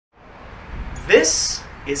This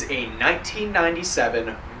is a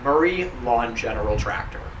 1997 Murray Lawn General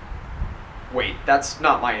tractor. Wait, that's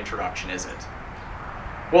not my introduction, is it?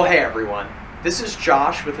 Well, hey everyone. This is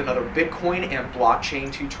Josh with another Bitcoin and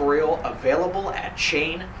blockchain tutorial available at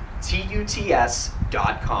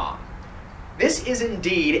chaintuts.com. This is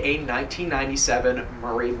indeed a 1997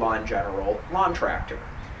 Murray Lawn General lawn tractor.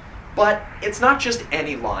 But it's not just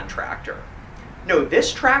any lawn tractor. No,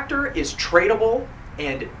 this tractor is tradable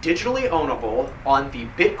and digitally ownable on the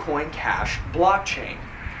Bitcoin Cash blockchain.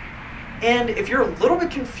 And if you're a little bit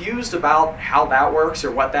confused about how that works or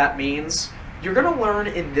what that means, you're going to learn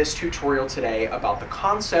in this tutorial today about the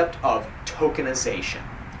concept of tokenization.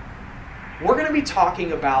 We're going to be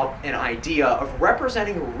talking about an idea of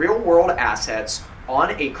representing real-world assets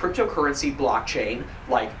on a cryptocurrency blockchain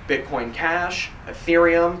like Bitcoin Cash,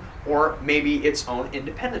 Ethereum, or maybe its own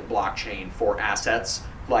independent blockchain for assets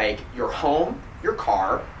like your home, your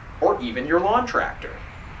car, or even your lawn tractor.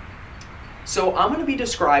 So I'm going to be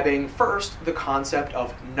describing first the concept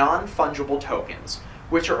of non-fungible tokens,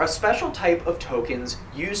 which are a special type of tokens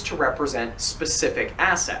used to represent specific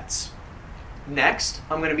assets. Next,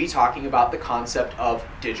 I'm going to be talking about the concept of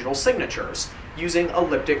digital signatures using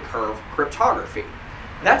elliptic curve cryptography.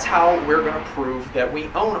 That's how we're going to prove that we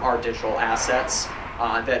own our digital assets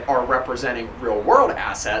that are representing real-world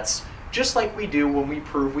assets, just like we do when we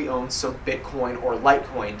prove we own some Bitcoin or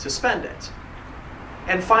Litecoin to spend it.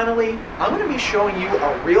 And finally, I'm going to be showing you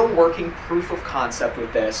a real working proof of concept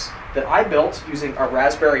with this that I built using a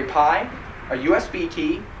Raspberry Pi, a USB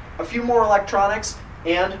key, a few more electronics,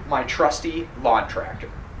 and my trusty lawn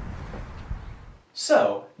tractor.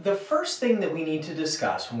 So, the first thing that we need to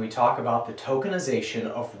discuss when we talk about the tokenization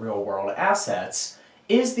of real-world assets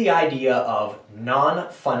is the idea of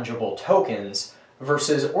non-fungible tokens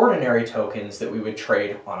versus ordinary tokens that we would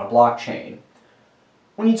trade on a blockchain.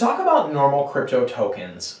 When you talk about normal crypto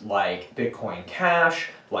tokens like Bitcoin Cash,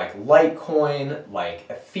 like Litecoin, like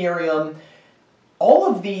Ethereum, all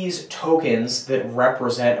of these tokens that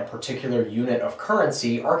represent a particular unit of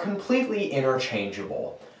currency are completely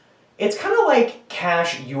interchangeable. It's kind of like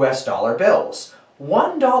cash US dollar bills.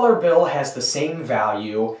 $1 bill has the same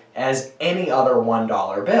value as any other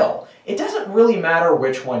 $1 bill. It doesn't really matter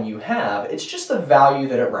which one you have, it's just the value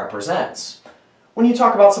that it represents. When you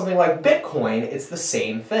talk about something like Bitcoin, it's the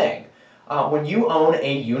same thing. When you own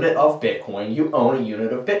a unit of Bitcoin, you own a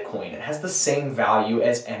unit of Bitcoin. It has the same value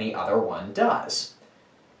as any other one does.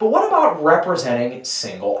 But what about representing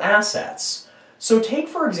single assets? So take,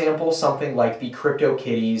 for example, something like the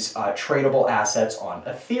CryptoKitties tradable assets on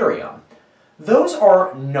Ethereum. Those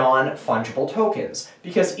are non-fungible tokens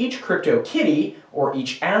because each CryptoKitty, or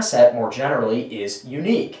each asset more generally, is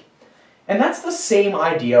unique. And that's the same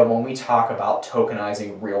idea when we talk about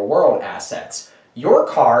tokenizing real-world assets. Your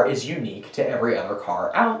car is unique to every other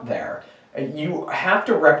car out there. You have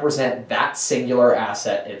to represent that singular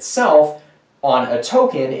asset itself on a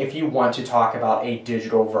token if you want to talk about a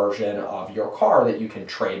digital version of your car that you can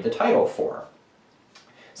trade the title for.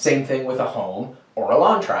 Same thing with a home or a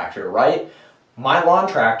lawn tractor, right? My lawn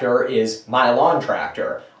tractor is my lawn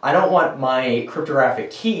tractor. I don't want my cryptographic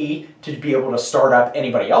key to be able to start up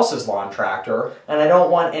anybody else's lawn tractor, and I don't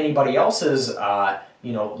want anybody else's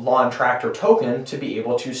lawn tractor token to be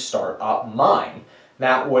able to start up mine.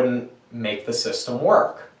 That wouldn't make the system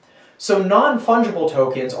work. So non-fungible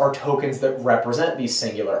tokens are tokens that represent these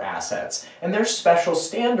singular assets, and there's special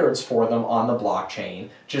standards for them on the blockchain,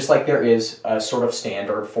 just like there is a sort of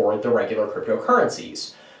standard for the regular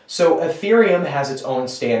cryptocurrencies. So Ethereum has its own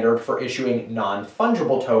standard for issuing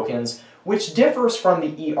non-fungible tokens, which differs from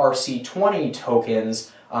the ERC20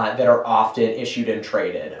 tokens that are often issued and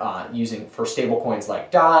traded, using for stablecoins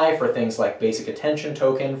like DAI, for things like Basic Attention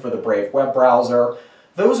Token for the Brave web browser.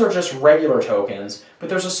 Those are just regular tokens, but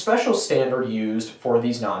there's a special standard used for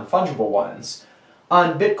these non-fungible ones.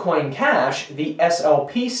 On Bitcoin Cash, the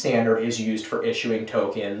SLP standard is used for issuing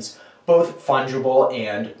tokens, both fungible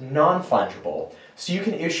and non-fungible. So you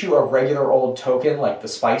can issue a regular old token like the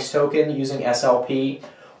Spice token using SLP,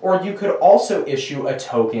 or you could also issue a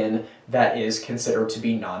token that is considered to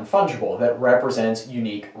be non-fungible, that represents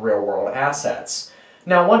unique real-world assets.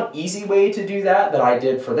 Now, one easy way to do that I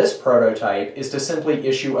did for this prototype is to simply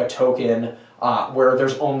issue a token where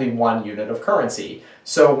there's only one unit of currency.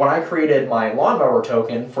 So when I created my Lawnmower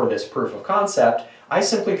token for this proof of concept, I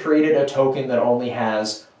simply created a token that only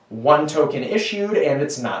has one token issued and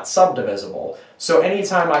it's not subdivisible. So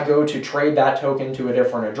anytime I go to trade that token to a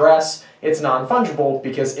different address, it's non-fungible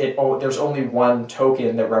because there's only one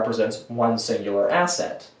token that represents one singular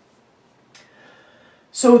asset.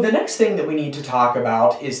 So the next thing that we need to talk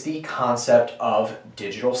about is the concept of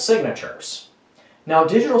digital signatures. Now,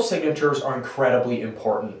 digital signatures are incredibly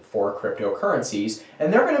important for cryptocurrencies,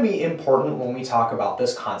 and they're going to be important when we talk about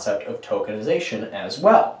this concept of tokenization as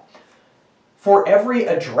well. For every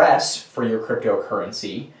address for your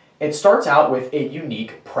cryptocurrency, it starts out with a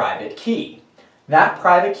unique private key. That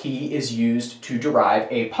private key is used to derive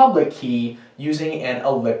a public key using an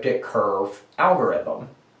elliptic curve algorithm.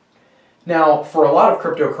 Now, for a lot of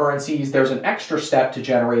cryptocurrencies, there's an extra step to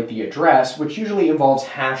generate the address, which usually involves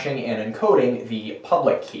hashing and encoding the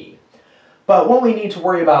public key. But what we need to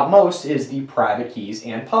worry about most is the private keys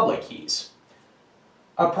and public keys.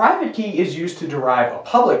 A private key is used to derive a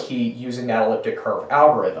public key using that elliptic curve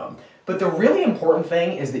algorithm. But the really important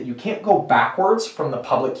thing is that you can't go backwards from the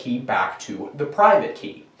public key back to the private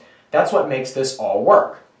key. That's what makes this all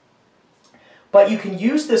work. But you can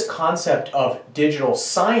use this concept of digital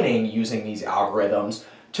signing using these algorithms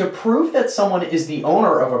to prove that someone is the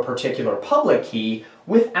owner of a particular public key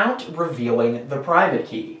without revealing the private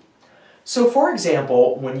key. So for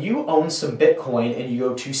example, when you own some Bitcoin and you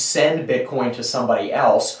go to send Bitcoin to somebody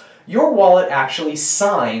else, your wallet actually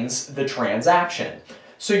signs the transaction.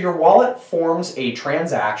 So your wallet forms a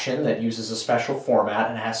transaction that uses a special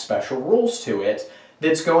format and has special rules to it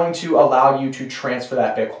that's going to allow you to transfer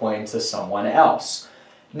that Bitcoin to someone else.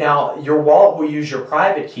 Now, your wallet will use your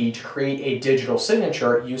private key to create a digital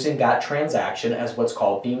signature using that transaction as what's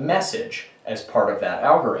called the message as part of that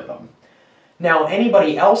algorithm. Now,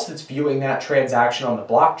 anybody else that's viewing that transaction on the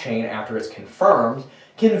blockchain after it's confirmed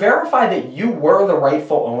can verify that you were the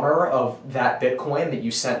rightful owner of that Bitcoin that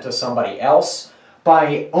you sent to somebody else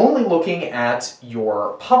by only looking at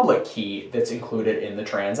your public key that's included in the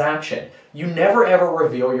transaction. You never ever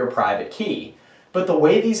reveal your private key. But the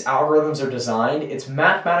way these algorithms are designed, it's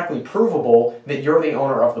mathematically provable that you're the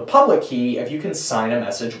owner of the public key if you can sign a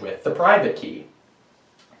message with the private key.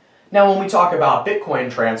 Now, when we talk about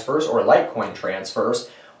Bitcoin transfers or Litecoin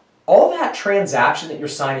transfers, all that transaction that you're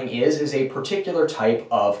signing is a particular type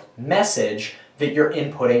of message that you're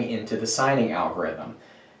inputting into the signing algorithm.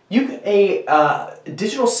 A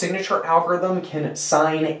digital signature algorithm can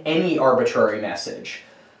sign any arbitrary message.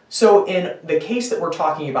 So in the case that we're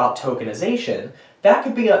talking about tokenization, that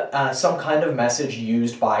could be some kind of message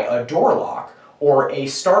used by a door lock or a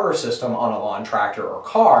starter system on a lawn tractor or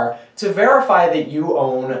car to verify that you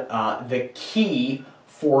own the key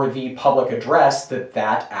for the public address that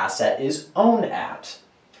that asset is owned at.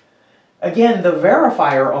 Again, the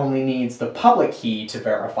verifier only needs the public key to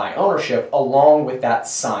verify ownership along with that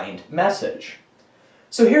signed message.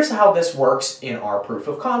 So here's how this works in our proof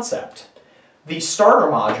of concept. The starter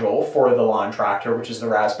module for the lawn tractor, which is the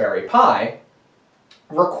Raspberry Pi,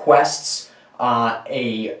 requests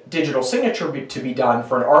a digital signature to be done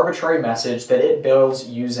for an arbitrary message that it builds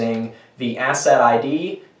using the asset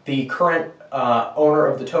ID, the current owner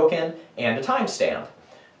of the token, and a timestamp.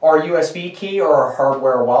 Our USB key or our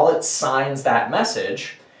hardware wallet signs that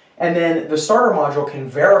message, and then the starter module can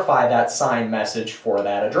verify that signed message for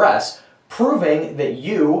that address, proving that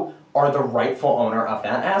you are the rightful owner of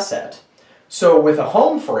that asset. So with a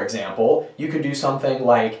home, for example, you could do something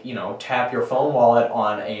like, tap your phone wallet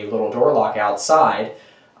on a little door lock outside,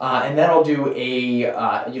 and that'll do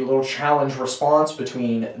a little challenge response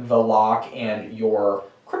between the lock and your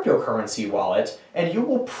cryptocurrency wallet, and you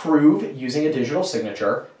will prove using a digital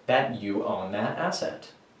signature that you own that asset.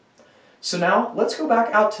 So now let's go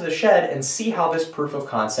back out to the shed and see how this proof of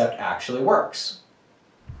concept actually works.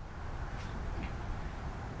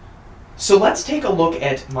 So let's take a look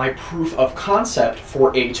at my proof of concept for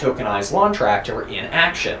a tokenized lawn tractor in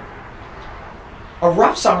action. A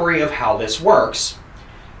rough summary of how this works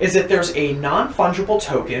is that there's a non-fungible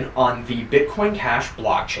token on the Bitcoin Cash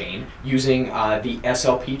blockchain using the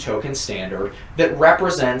SLP token standard that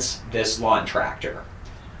represents this lawn tractor.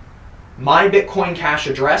 My Bitcoin Cash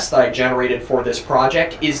address that I generated for this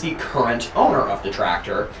project is the current owner of the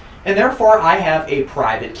tractor, and therefore I have a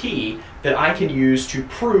private key that I can use to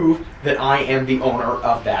prove that I am the owner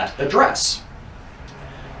of that address.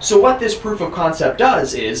 So what this proof of concept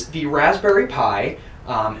does is the Raspberry Pi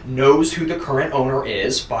knows who the current owner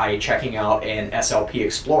is by checking out an SLP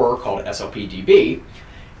Explorer called SLPDB.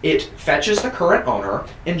 It fetches the current owner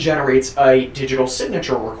and generates a digital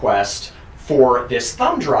signature request for this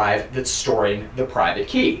thumb drive that's storing the private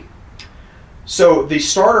key. So the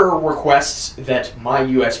starter requests that my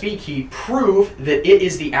USB key prove that it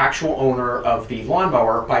is the actual owner of the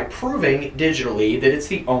lawnmower by proving digitally that it's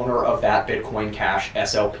the owner of that Bitcoin Cash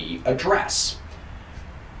SLP address.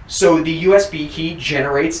 So the USB key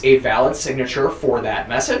generates a valid signature for that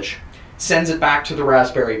message, sends it back to the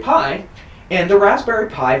Raspberry Pi, And the Raspberry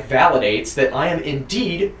Pi validates that I am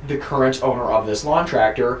indeed the current owner of this lawn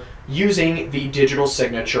tractor using the digital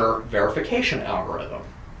signature verification algorithm.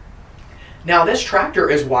 Now this tractor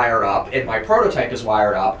is wired up, and my prototype is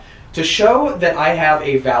wired up, to show that I have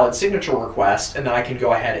a valid signature request and that I can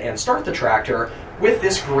go ahead and start the tractor with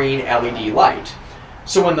this green LED light.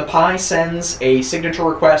 So when the Pi sends a signature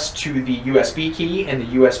request to the USB key and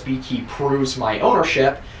the USB key proves my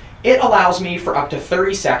ownership, it allows me for up to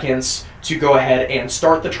 30 seconds to go ahead and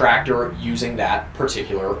start the tractor using that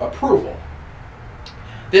particular approval.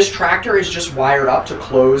 This tractor is just wired up to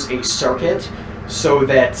close a circuit so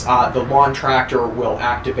that the lawn tractor will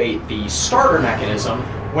activate the starter mechanism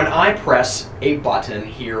when I press a button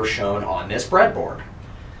here shown on this breadboard.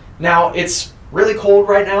 Now, it's really cold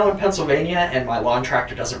right now in Pennsylvania and my lawn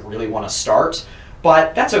tractor doesn't really want to start,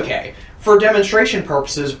 but that's okay. For demonstration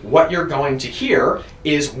purposes, what you're going to hear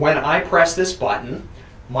is when I press this button,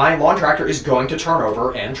 my lawn tractor is going to turn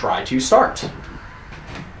over and try to start.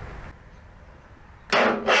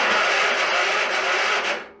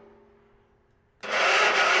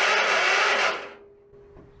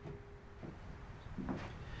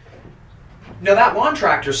 Now that lawn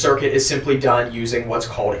tractor circuit is simply done using what's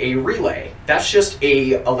called a relay. That's just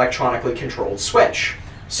a electronically controlled switch.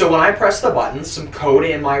 So when I press the button, some code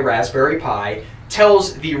in my Raspberry Pi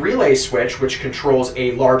tells the relay switch, which controls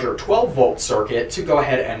a larger 12-volt circuit, to go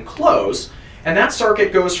ahead and close, and that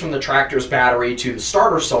circuit goes from the tractor's battery to the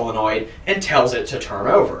starter solenoid and tells it to turn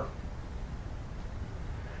over.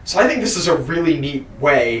 So I think this is a really neat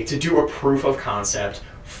way to do a proof of concept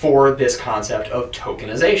for this concept of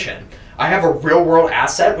tokenization. I have a real-world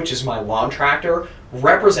asset, which is my lawn tractor,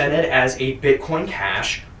 represented as a Bitcoin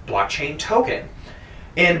Cash blockchain token.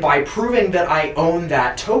 And by proving that I own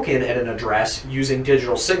that token at an address using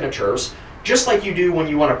digital signatures, just like you do when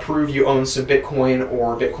you want to prove you own some Bitcoin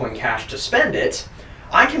or Bitcoin Cash to spend it,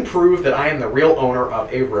 I can prove that I am the real owner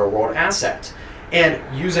of a real-world asset. And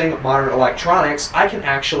using modern electronics, I can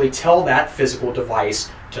actually tell that physical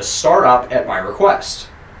device to start up at my request.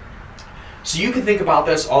 So you can think about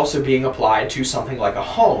this also being applied to something like a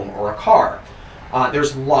home or a car.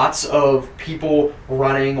 There's lots of people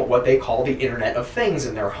running what they call the Internet of Things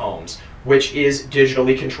in their homes, which is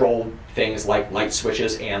digitally controlled things like light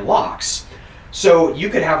switches and locks. So you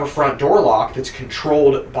could have a front door lock that's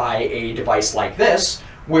controlled by a device like this,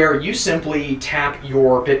 where you simply tap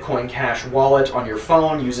your Bitcoin Cash wallet on your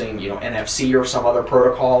phone using, NFC or some other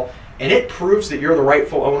protocol, and it proves that you're the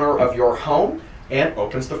rightful owner of your home and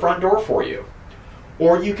opens the front door for you.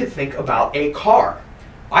 Or you could think about a car.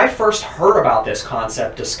 I first heard about this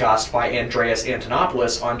concept discussed by Andreas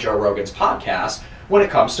Antonopoulos on Joe Rogan's podcast when it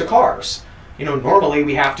comes to cars. Normally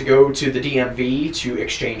we have to go to the DMV to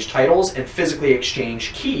exchange titles and physically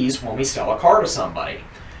exchange keys when we sell a car to somebody.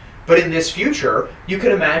 But in this future, you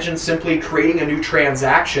can imagine simply creating a new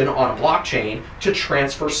transaction on a blockchain to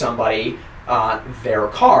transfer somebody their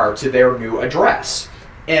car to their new address.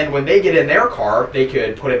 And when they get in their car, they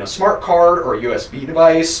could put in a smart card or a USB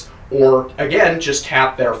device, or again, just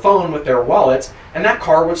tap their phone with their wallet, and that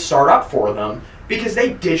car would start up for them because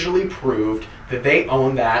they digitally proved that they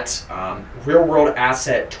own that real-world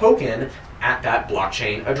asset token at that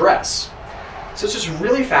blockchain address. So it's just a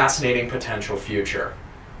really fascinating potential future.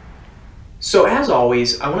 So as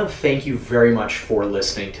always, I want to thank you very much for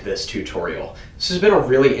listening to this tutorial. This has been a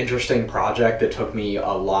really interesting project that took me a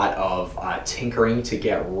lot of tinkering to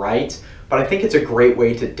get right, but I think it's a great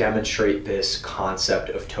way to demonstrate this concept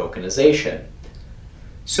of tokenization.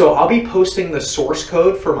 So I'll be posting the source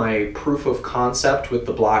code for my proof of concept with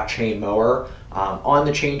the blockchain mower on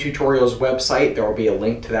the Chain Tutorials website. There will be a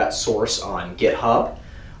link to that source on GitHub.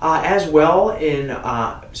 As well,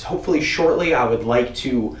 hopefully shortly, I would like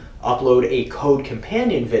to upload a code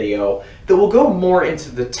companion video that will go more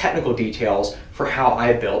into the technical details for how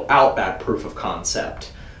I built out that proof of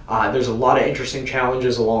concept. There's a lot of interesting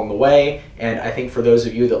challenges along the way, and I think for those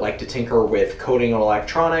of you that like to tinker with coding and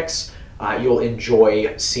electronics, you'll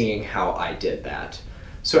enjoy seeing how I did that.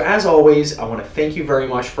 So as always, I want to thank you very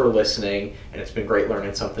much for listening, and it's been great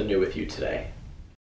learning something new with you today.